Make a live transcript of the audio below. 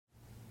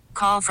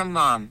Call from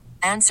mom.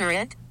 Answer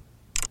it.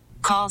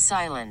 Call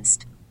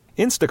silenced.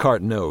 Instacart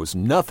knows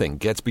nothing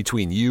gets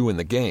between you and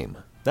the game.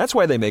 That's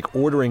why they make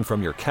ordering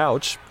from your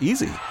couch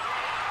easy.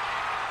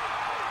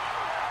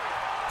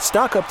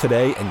 Stock up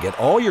today and get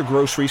all your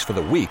groceries for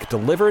the week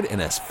delivered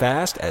in as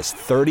fast as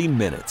 30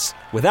 minutes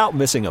without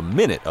missing a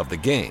minute of the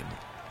game.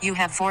 You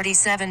have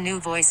 47 new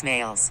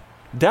voicemails.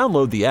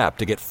 Download the app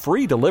to get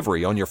free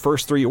delivery on your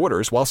first 3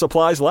 orders while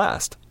supplies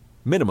last.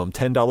 Minimum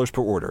 $10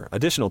 per order.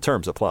 Additional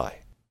terms apply.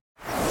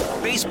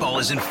 Baseball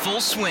is in full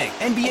swing.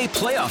 NBA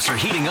playoffs are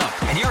heating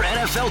up, and your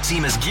NFL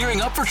team is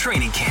gearing up for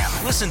training camp.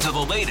 Listen to the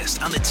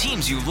latest on the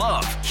teams you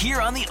love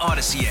here on the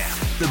Odyssey app.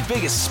 The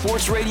biggest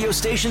sports radio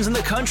stations in the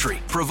country,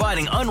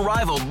 providing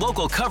unrivaled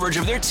local coverage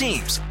of their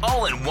teams,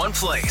 all in one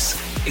place.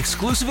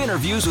 Exclusive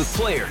interviews with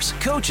players,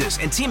 coaches,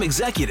 and team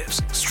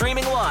executives,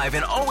 streaming live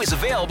and always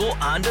available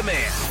on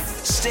demand.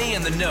 Stay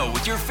in the know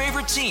with your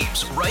favorite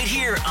teams right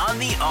here on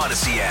the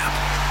Odyssey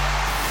app.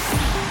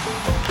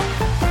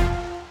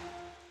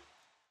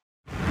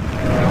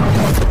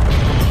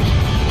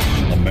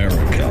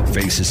 America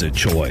faces a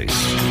choice.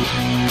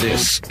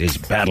 This is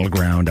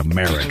Battleground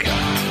America.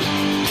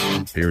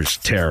 Here's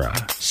Tara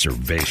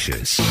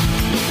Servatius.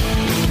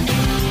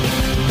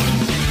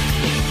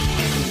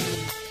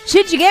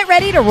 Should you get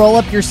ready to roll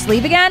up your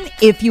sleeve again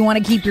if you want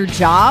to keep your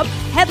job?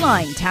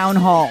 Headline Town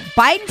Hall.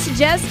 Biden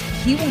suggests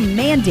he will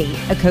mandate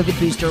a COVID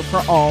booster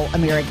for all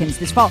Americans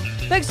this fall.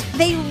 Folks,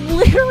 they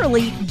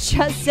literally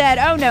just said,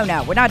 oh,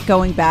 no, we're not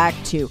going back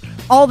to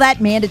all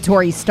that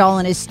mandatory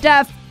Stalinist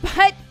stuff,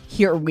 but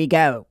here we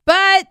go.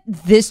 But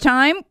this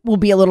time will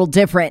be a little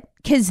different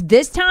because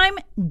this time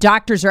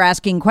doctors are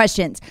asking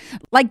questions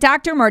like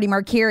Dr. Marty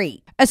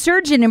Markari, a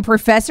surgeon and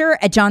professor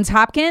at Johns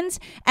Hopkins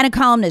and a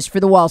columnist for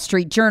the Wall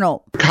Street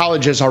Journal.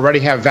 Colleges already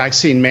have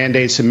vaccine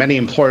mandates, and many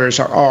employers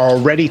are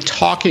already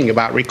talking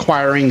about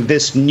requiring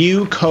this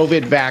new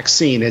COVID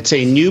vaccine. It's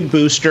a new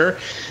booster.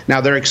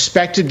 Now, they're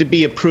expected to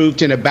be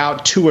approved in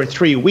about 2 or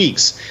 3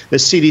 weeks. The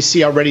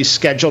CDC already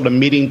scheduled a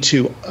meeting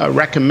to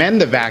recommend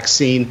the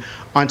vaccine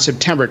on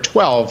September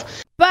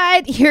 12th.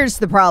 But here's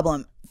the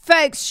problem.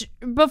 Folks,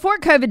 before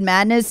COVID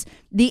madness,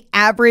 the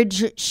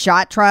average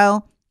shot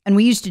trial, and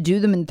we used to do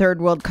them in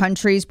third world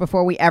countries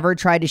before we ever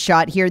tried a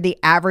shot here, the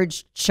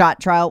average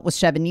shot trial was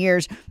 7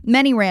 years.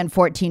 Many ran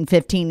 14,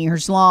 15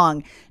 years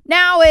long.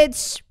 Now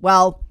it's,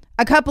 well,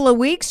 a couple of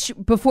weeks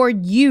before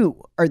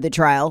you are the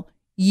trial.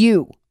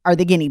 You are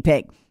the guinea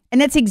pig. And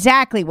that's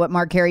exactly what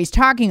Mark Carey's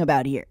talking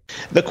about here.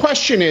 The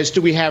question is,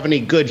 do we have any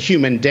good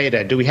human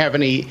data? Do we have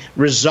any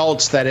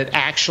results that it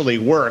actually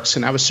works?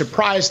 And I was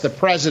surprised the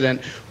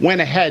president went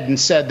ahead and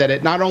said that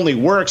it not only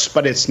works,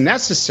 but it's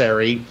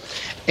necessary.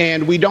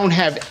 And we don't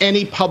have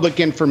any public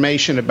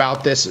information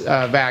about this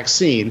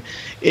vaccine.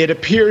 It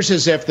appears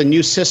as if the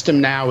new system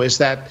now is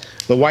that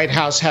the White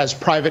House has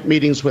private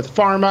meetings with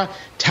pharma,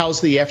 tells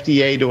the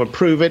FDA to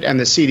approve it and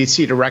the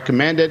CDC to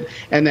recommend it.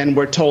 And then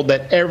we're told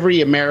that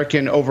every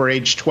American over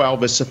age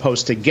 12 is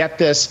supposed to get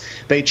this.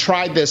 They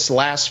tried this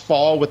last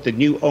fall with the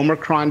new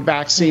Omicron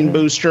vaccine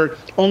booster.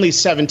 Only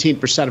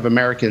 17% of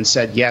Americans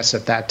said yes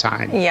at that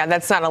time. Yeah,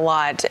 that's not a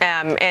lot.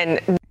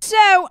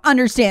 So,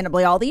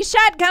 understandably, all these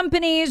shot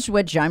companies,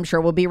 which I'm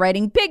sure will be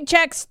writing big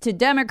checks to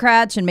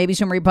Democrats and maybe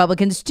some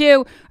Republicans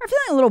too, are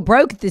feeling a little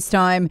broke at this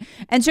time.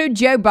 And so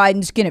Joe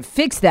Biden's going to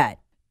fix that.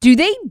 Do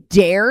they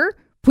dare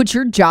put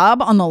your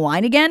job on the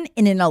line again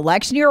in an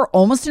election year,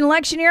 almost an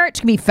election year? It's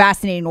going to be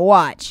fascinating to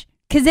watch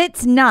because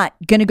it's not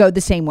going to go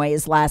the same way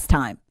as last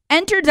time.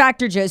 Enter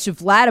Dr. Joseph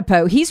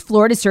Ladapo. He's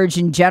Florida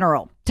Surgeon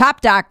General,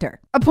 top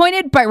doctor,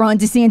 appointed by Ron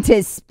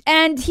DeSantis,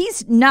 and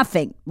he's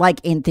nothing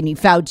like Anthony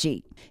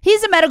Fauci.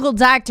 He's a medical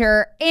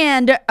doctor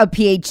and a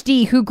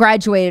PhD who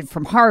graduated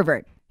from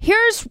Harvard.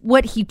 Here's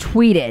what he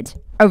tweeted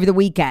over the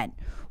weekend.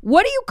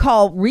 What do you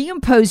call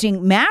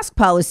reimposing mask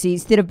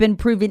policies that have been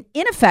proven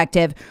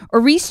ineffective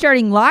or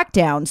restarting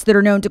lockdowns that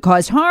are known to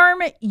cause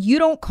harm? You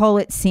don't call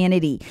it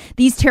sanity.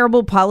 These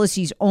terrible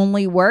policies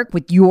only work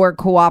with your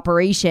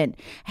cooperation.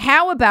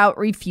 How about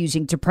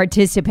refusing to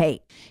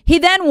participate? He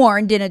then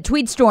warned in a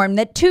tweet storm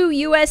that 2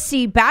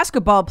 USC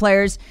basketball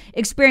players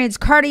experienced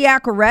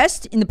cardiac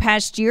arrest in the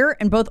past year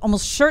and both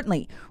almost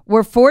certainly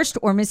were forced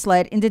or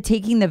misled into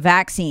taking the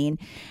vaccine.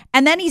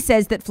 And then he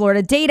says that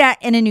Florida data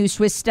in a new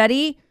Swiss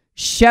study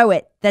show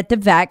it that the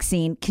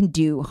vaccine can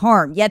do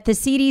harm. Yet the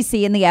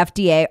CDC and the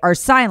FDA are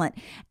silent.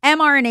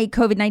 mRNA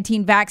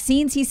COVID-19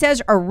 vaccines, he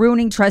says, are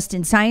ruining trust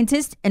in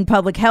scientists and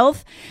public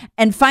health.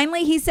 And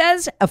finally, he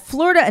says, a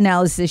Florida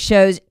analysis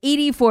shows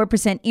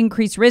 84%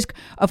 increased risk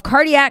of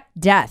cardiac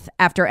death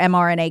after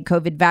mRNA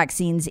COVID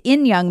vaccines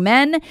in young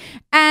men.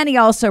 And he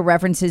also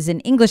references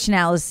an English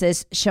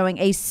analysis showing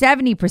a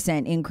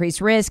 70% increased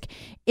risk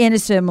in a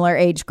similar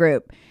age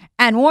group.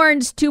 And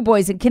warns 2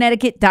 boys in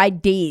Connecticut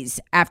died days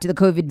after the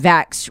COVID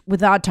vax,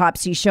 with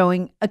autopsy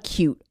showing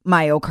acute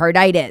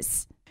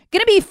myocarditis.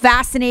 Going to be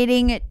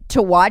fascinating to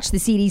watch the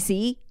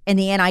CDC and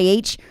the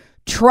NIH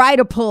try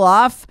to pull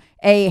off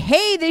a,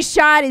 hey, this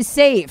shot is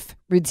safe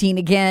routine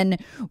again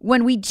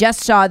when we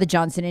just saw the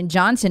Johnson &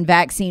 Johnson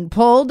vaccine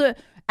pulled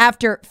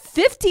after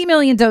 50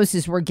 million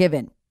doses were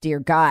given,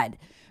 dear God,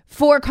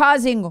 for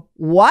causing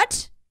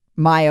what?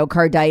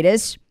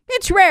 Myocarditis.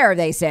 It's rare,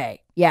 they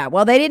say. Yeah,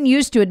 well, they didn't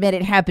used to admit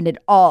it happened at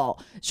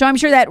all. So I'm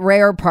sure that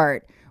rare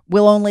part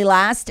will only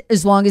last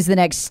as long as the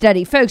next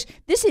study. Folks,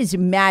 this is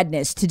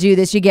madness to do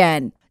this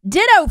again.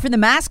 Ditto for the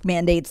mask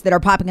mandates that are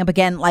popping up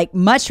again like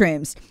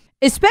mushrooms,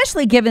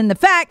 especially given the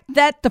fact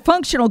that the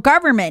Functional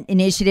Government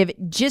Initiative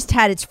just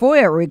had its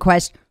FOIA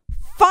request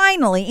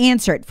finally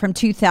answered from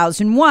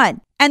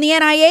 2001. And the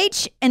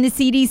NIH and the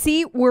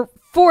CDC were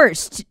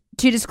forced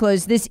to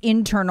disclose this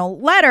internal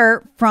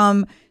letter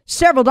from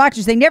several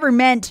doctors. They never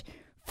meant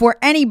for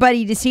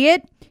anybody to see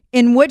it,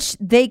 in which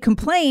they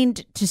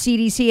complained to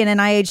CDC and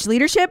NIH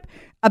leadership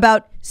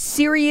about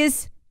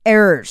serious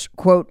errors,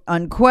 quote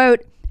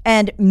unquote,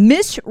 and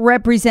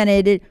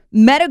misrepresented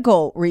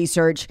medical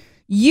research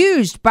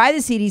used by the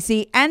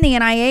CDC and the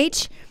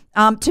NIH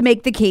to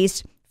make the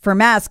case for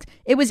masks.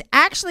 It was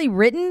actually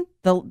written,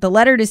 the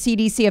letter to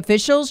CDC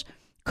officials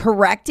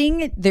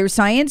correcting their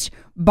science,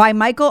 by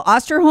Michael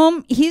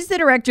Osterholm. He's the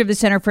director of the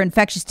Center for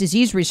Infectious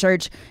Disease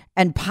Research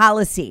and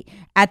Policy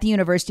at the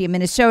University of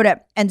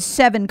Minnesota, and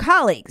 7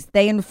 colleagues.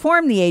 They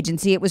informed the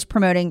agency it was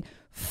promoting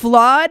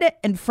flawed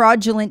and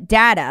fraudulent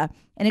data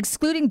and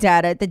excluding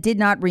data that did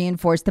not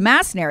reinforce the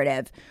mask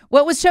narrative.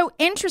 What was so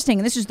interesting,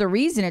 and this is the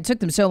reason it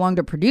took them so long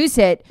to produce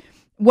it,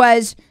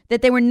 was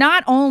that they were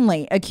not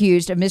only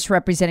accused of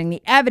misrepresenting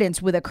the evidence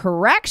with a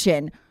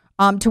correction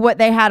to what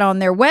they had on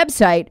their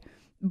website,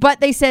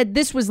 but they said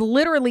this was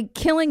literally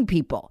killing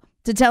people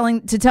to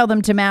tell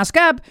them to mask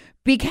up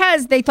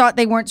because they thought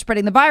they weren't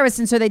spreading the virus.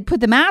 And so they'd put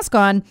the mask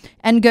on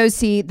and go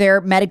see their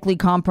medically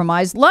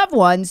compromised loved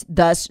ones,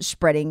 thus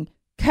spreading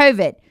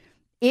COVID.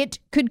 It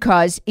could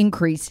cause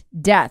increased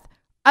death.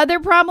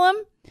 Other problem,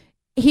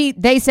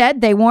 they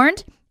said, they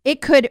warned, it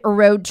could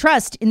erode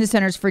trust in the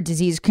Centers for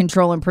Disease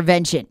Control and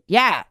Prevention.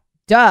 Yeah,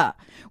 duh.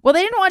 Well,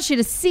 they didn't want you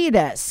to see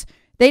this.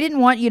 They didn't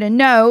want you to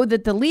know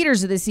that the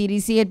leaders of the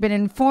CDC had been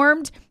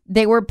informed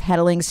they were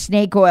peddling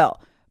snake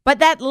oil. But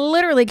that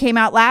literally came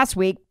out last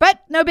week. But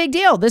no big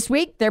deal. This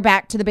week, they're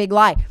back to the big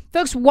lie.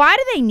 Folks, why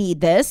do they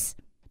need this?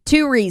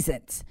 2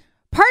 reasons.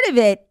 Part of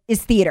it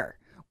is theater.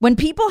 When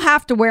people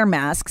have to wear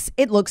masks,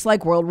 it looks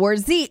like World War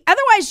Z.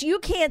 Otherwise, you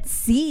can't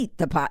see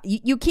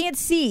you can't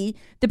see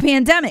the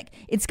pandemic.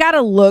 It's got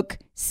to look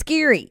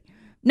scary.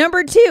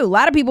 Number 2, a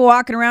lot of people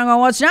walking around going,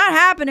 well, it's not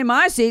happening in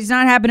my state. It's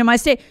not happening in my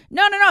state.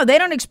 No. They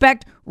don't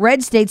expect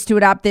red states to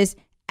adopt this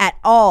at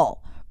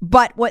all.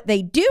 But what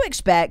they do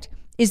expect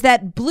is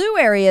that blue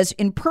areas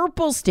in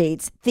purple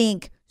states,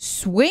 think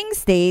swing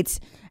states,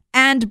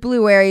 and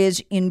blue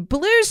areas in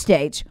blue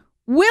states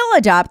will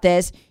adopt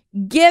this,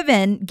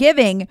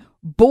 giving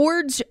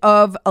boards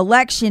of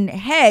election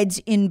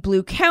heads in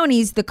blue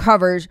counties the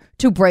covers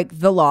to break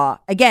the law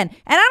again.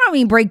 And I don't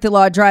mean break the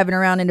law driving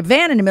around in a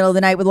van in the middle of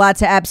the night with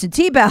lots of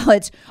absentee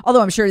ballots,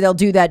 although I'm sure they'll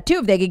do that too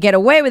if they could get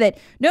away with it.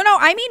 No,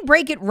 I mean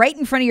break it right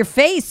in front of your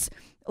face,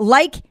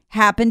 like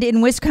happened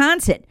in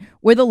Wisconsin,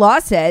 where the law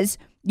says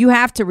you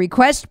have to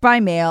request by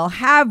mail,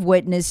 have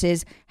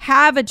witnesses,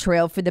 have a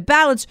trail for the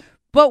ballots.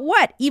 But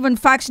what? Even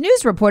Fox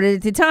News reported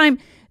at the time,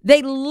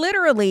 they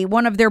literally,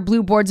 one of their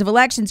blue boards of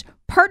elections,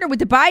 partnered with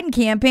the Biden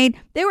campaign.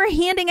 They were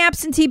handing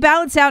absentee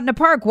ballots out in the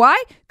park.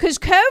 Why? Because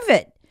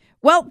COVID.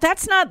 Well,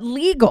 that's not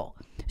legal.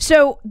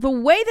 So the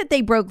way that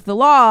they broke the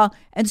law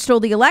and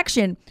stole the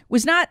election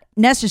was not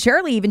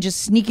necessarily even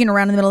just sneaking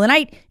around in the middle of the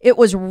night. It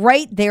was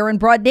right there in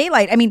broad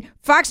daylight. I mean,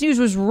 Fox News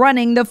was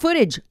running the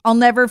footage. I'll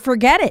never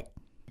forget it.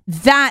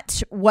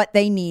 That's what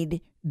they need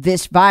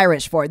this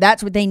virus for.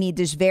 That's what they need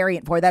this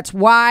variant for. That's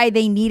why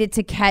they need it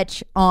to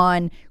catch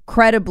on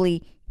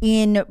credibly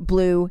in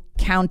blue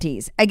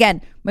counties.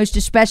 Again, most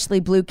especially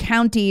blue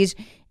counties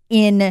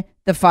in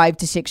the 5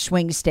 to 6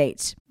 swing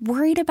states.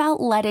 Worried about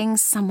letting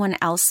someone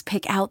else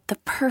pick out the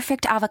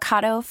perfect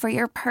avocado for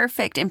your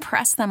perfect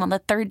impress them on the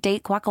 3rd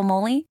date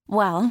guacamole?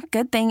 Well,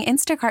 good thing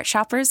Instacart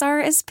shoppers are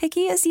as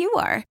picky as you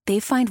are. They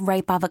find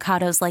ripe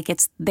avocados like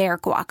it's their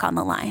guac on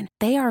the line.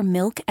 They are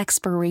milk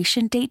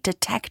expiration date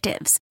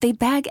detectives. They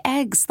bag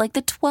eggs like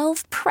the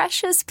 12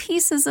 precious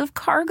pieces of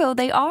cargo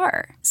they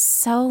are.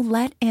 So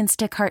let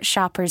Instacart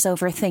shoppers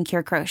overthink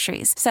your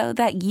groceries so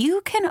that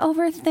you can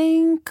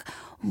overthink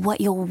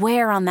what you'll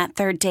wear on that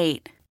 3rd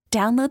date.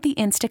 Download the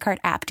Instacart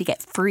app to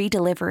get free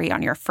delivery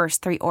on your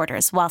first 3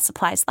 orders while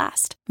supplies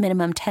last.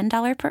 Minimum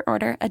 $10 per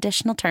order.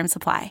 Additional terms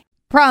apply.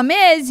 Problem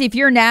is, if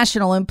your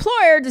national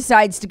employer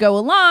decides to go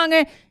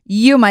along,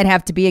 you might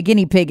have to be a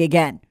guinea pig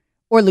again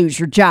or lose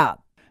your job.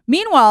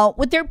 Meanwhile,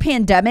 with their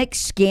pandemic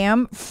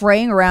scam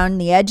fraying around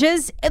the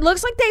edges, it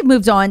looks like they've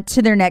moved on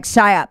to their next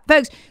psyop.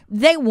 Folks,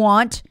 they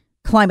want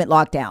climate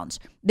lockdowns.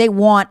 They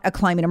want a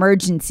climate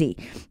emergency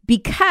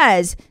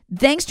because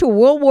thanks to a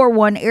World War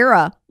I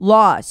era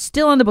law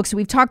still on the books that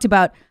we've talked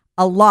about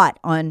a lot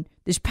on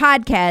this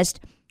podcast,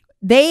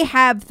 they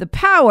have the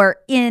power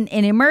in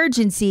an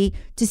emergency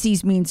to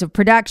seize means of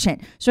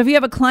production. So if you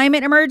have a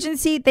climate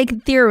emergency, they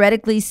can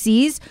theoretically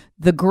seize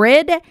the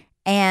grid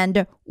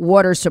and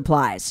water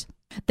supplies.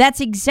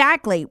 That's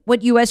exactly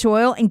what U.S.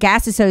 Oil and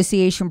Gas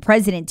Association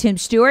President Tim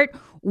Stewart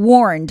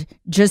warned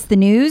Just the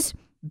News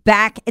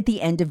back at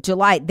the end of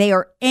July. They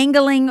are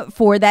angling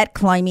for that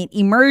climate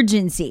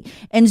emergency.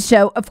 And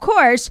so, of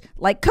course,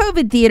 like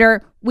COVID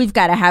theater, we've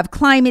got to have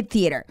climate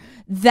theater.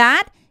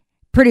 That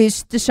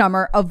produced the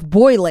summer of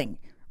boiling.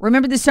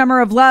 Remember the summer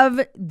of love?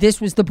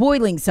 This was the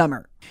boiling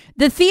summer.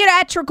 The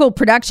theatrical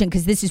production,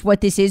 because this is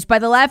what this is by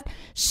the left,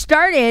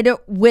 started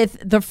with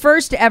the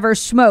first ever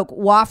smoke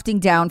wafting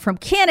down from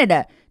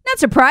Canada. Not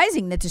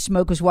surprising that the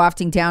smoke was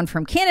wafting down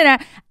from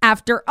Canada.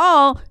 After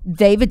all,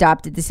 they've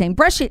adopted the same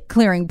brush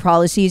clearing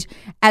policies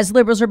as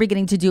liberals are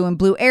beginning to do in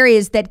blue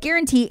areas that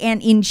guarantee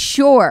and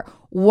ensure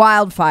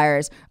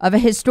wildfires of a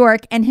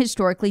historic and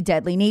historically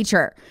deadly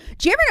nature.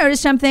 Do you ever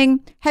notice something?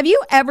 Have you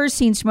ever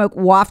seen smoke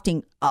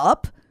wafting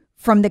up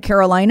from the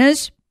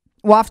Carolinas?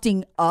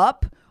 Wafting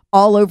up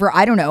all over,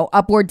 I don't know,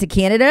 upward to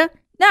Canada?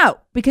 No,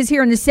 because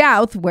here in the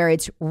South, where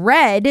it's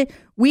red,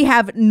 we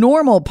have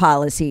normal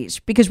policies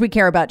because we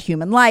care about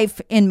human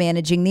life in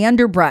managing the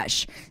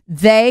underbrush.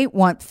 They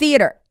want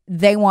theater.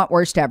 They want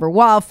worst ever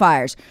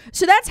wildfires.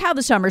 So that's how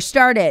the summer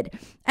started.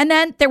 And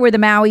then there were the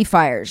Maui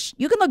fires.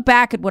 You can look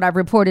back at what I've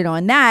reported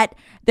on that.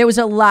 There was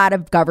a lot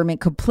of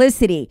government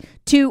complicity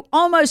to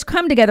almost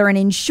come together and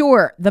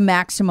ensure the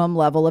maximum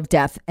level of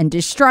death and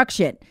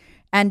destruction.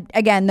 And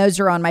again, those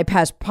are on my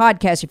past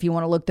podcast. If you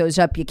want to look those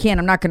up, you can.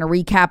 I'm not going to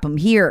recap them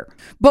here.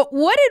 But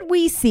what did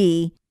we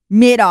see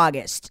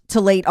mid-August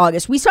to late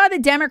August? We saw the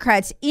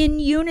Democrats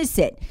in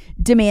unison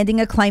demanding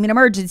a climate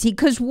emergency.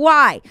 Because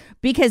why?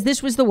 Because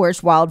this was the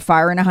worst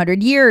wildfire in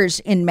 100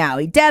 years in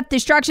Maui. Death,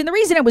 destruction. The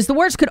reason it was the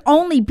worst could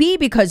only be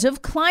because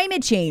of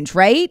climate change,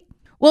 right?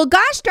 Well,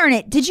 gosh darn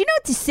it. Did you know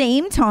at the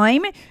same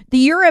time the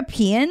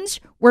Europeans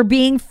were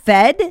being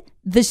fed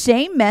the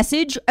same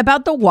message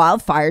about the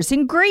wildfires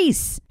in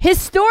Greece?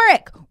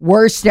 Historic.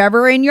 Worst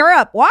ever in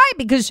Europe. Why?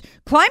 Because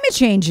climate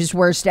change is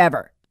worst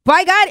ever.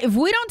 By God, if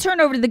we don't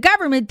turn over to the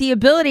government the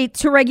ability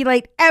to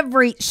regulate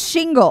every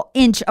single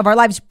inch of our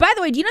lives. By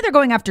the way, do you know they're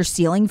going after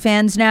ceiling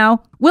fans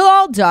now? We'll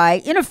all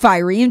die in a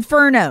fiery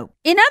inferno.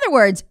 In other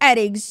words, at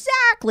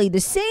exactly the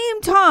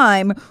same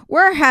time,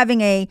 we're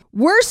having a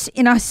worse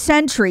in a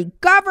century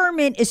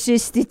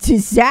government-assisted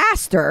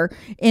disaster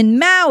in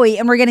Maui,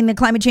 and we're getting the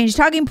climate change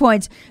talking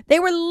points. They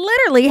were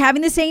literally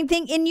having the same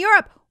thing in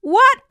Europe.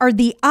 What are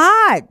the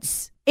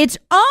odds? It's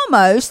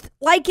almost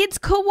like it's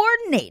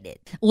coordinated.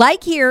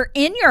 Like here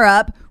in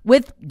Europe,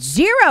 with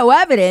zero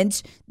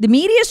evidence, the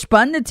media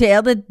spun the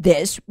tale that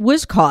this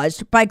was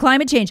caused by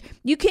climate change.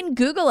 You can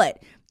Google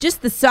it.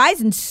 Just the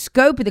size and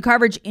scope of the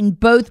coverage in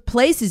both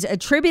places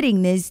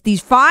attributing these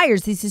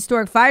fires, these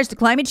historic fires to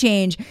climate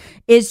change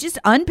is just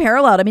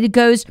unparalleled. I mean, it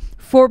goes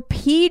for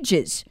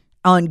pages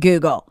on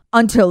Google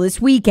until this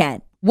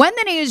weekend, when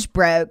the news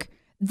broke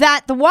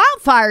that the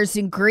wildfires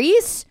in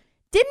Greece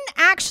didn't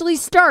actually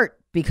start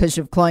because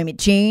of climate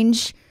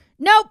change.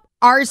 Nope,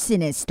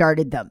 arsonists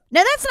started them.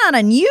 Now, that's not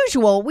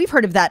unusual. We've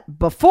heard of that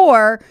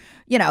before.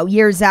 You know,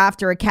 years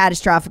after a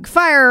catastrophic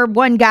fire,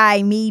 one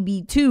guy,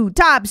 maybe two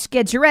tops,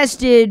 gets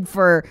arrested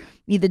for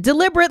either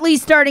deliberately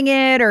starting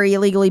it or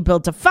illegally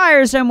built a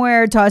fire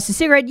somewhere, tossed a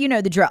cigarette. You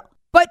know the drill.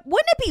 But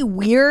wouldn't it be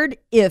weird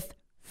if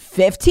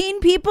 15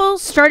 people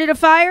started a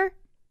fire?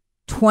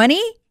 20?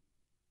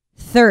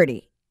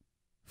 30?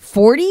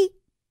 40?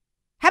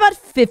 How about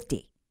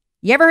 50?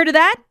 You ever heard of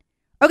that?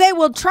 Okay,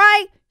 well,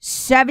 try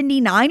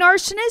 79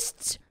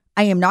 arsonists.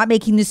 I am not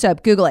making this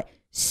up. Google it.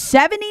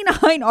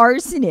 79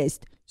 arsonists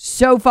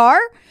so far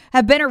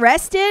have been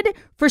arrested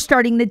for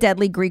starting the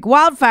deadly Greek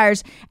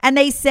wildfires, and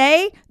they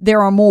say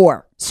there are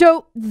more.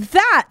 So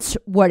that's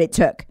what it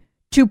took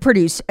to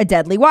produce a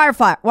deadly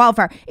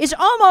wildfire. It's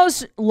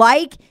almost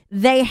like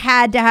they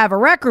had to have a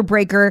record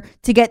breaker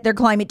to get their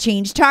climate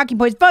change talking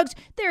points. Folks,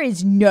 there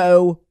is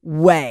no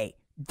way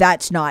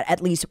that's not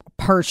at least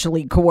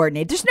partially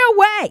coordinated. There's no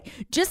way.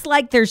 Just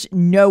like there's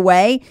no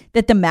way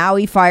that the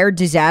Maui fire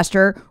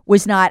disaster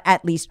was not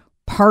at least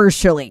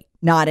partially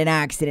not an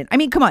accident. I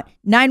mean, come on.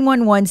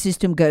 911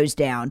 system goes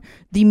down.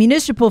 The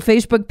municipal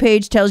Facebook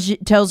page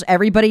tells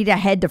everybody to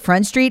head to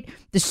Front Street,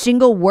 the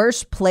single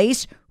worst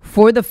place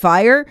for the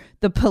fire.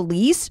 The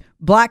police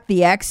block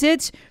the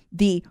exits.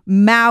 The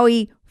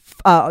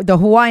the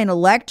Hawaiian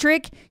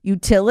Electric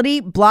utility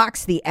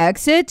blocks the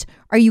exit.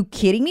 Are you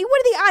kidding me?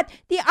 What are the odds?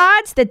 The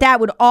odds that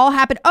would all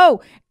happen.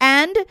 Oh,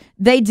 and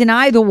they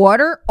deny the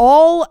water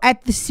all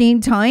at the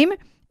same time.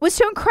 What's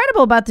so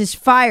incredible about this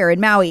fire in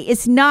Maui,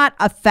 it's not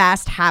a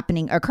fast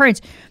happening occurrence.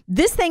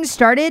 This thing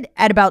started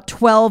at about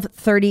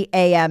 12:30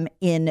 a.m.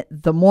 in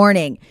the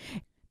morning.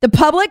 The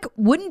public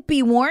wouldn't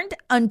be warned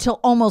until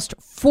almost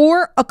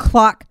 4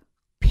 o'clock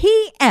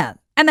p.m.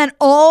 And then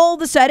all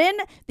of a sudden,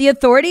 the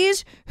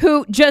authorities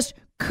who just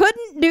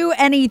couldn't do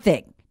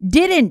anything,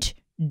 didn't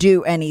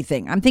do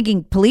anything. I'm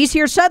thinking police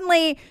here,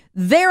 suddenly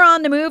they're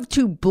on the move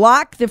to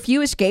block the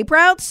few escape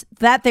routes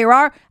that there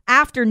are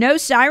after no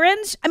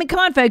sirens. I mean, come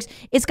on, folks.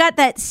 It's got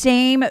that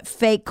same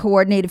fake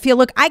coordinated feel.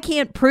 Look, I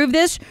can't prove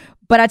this,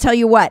 but I tell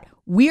you what,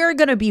 we are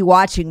going to be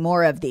watching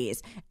more of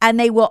these, and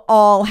they will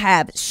all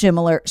have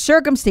similar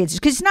circumstances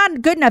because it's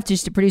not good enough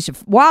just to produce a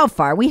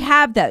wildfire. We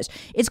have those.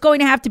 It's going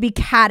to have to be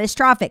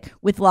catastrophic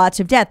with lots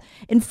of death.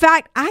 In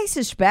fact, I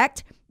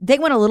suspect they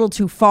went a little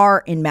too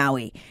far in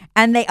Maui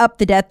and they upped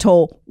the death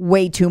toll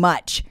way too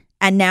much.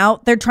 And now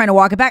they're trying to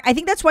walk it back. I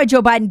think that's why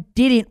Joe Biden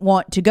didn't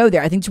want to go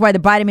there. I think that's why the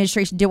Biden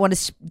administration didn't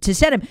want to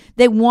send him.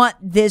 They want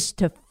this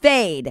to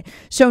fade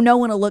so no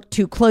one will look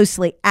too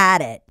closely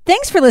at it.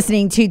 Thanks for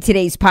listening to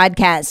today's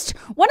podcast.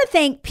 I want to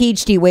thank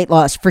PhD Weight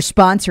Loss for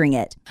sponsoring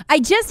it. I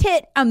just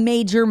hit a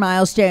major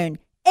milestone.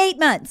 8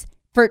 months.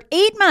 For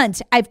 8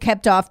 months, I've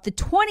kept off the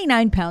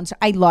 29 pounds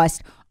I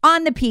lost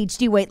on the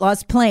PhD Weight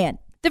Loss plan.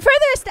 The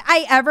furthest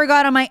I ever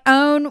got on my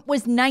own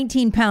was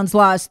 19 pounds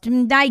lost,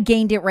 and I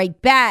gained it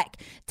right back.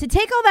 To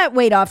take all that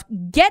weight off,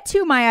 get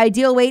to my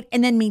ideal weight,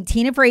 and then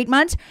maintain it for 8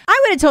 months, I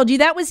would have told you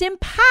that was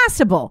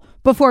impossible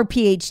before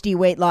PhD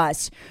Weight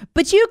Loss.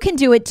 But you can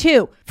do it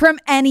too, from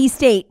any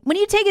state, when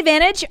you take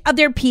advantage of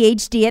their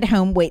PhD at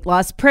Home weight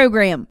loss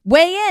program.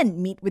 Weigh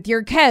in, meet with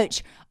your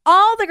coach.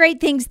 All the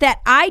great things that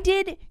I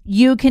did,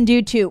 you can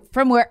do too,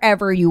 from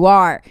wherever you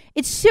are.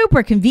 It's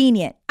super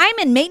convenient. I'm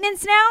in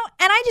maintenance now,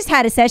 and I just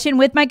had a session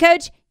with my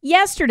coach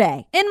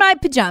yesterday in my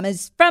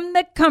pajamas from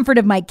the comfort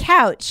of my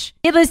couch.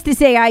 Needless to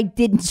say, I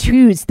didn't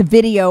choose the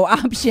video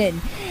option.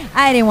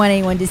 I didn't want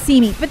anyone to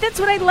see me, but that's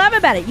what I love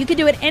about it. You can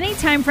do it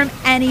anytime from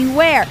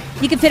anywhere.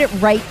 You can fit it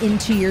right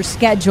into your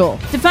schedule.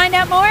 To find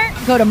out more,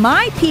 go to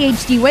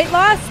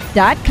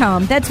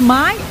myphdweightloss.com. That's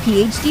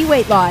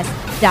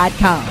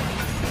myphdweightloss.com.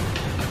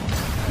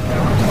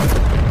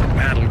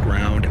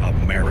 Battleground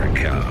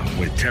America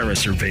with Tara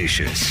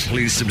Servatius.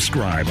 Please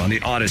subscribe on the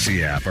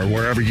Odyssey app or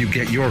wherever you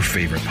get your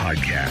favorite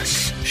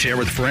podcasts. Share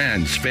with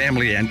friends,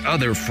 family, and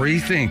other free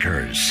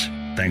thinkers.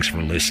 Thanks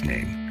for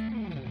listening.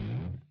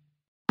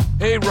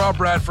 Hey, Rob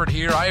Bradford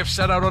here. I have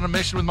set out on a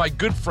mission with my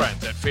good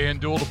friends at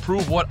FanDuel to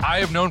prove what I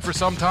have known for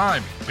some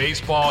time.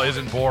 Baseball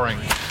isn't boring.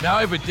 Now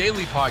I have a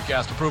daily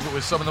podcast to prove it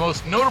with some of the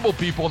most notable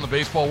people in the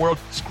baseball world,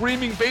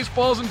 screaming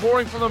baseball isn't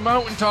boring from the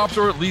mountaintops,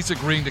 or at least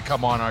agreeing to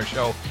come on our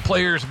show.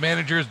 Players,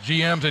 managers,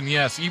 GMs, and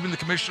yes, even the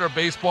commissioner of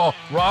baseball,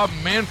 Rob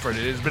Manfred.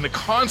 It has been a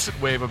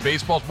constant wave of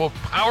baseball's most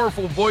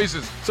powerful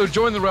voices. So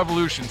join the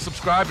revolution.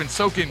 Subscribe and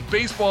soak in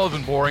Baseball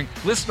Isn't Boring.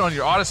 Listen on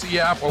your Odyssey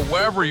app or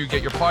wherever you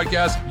get your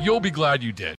podcasts. You'll be glad you did.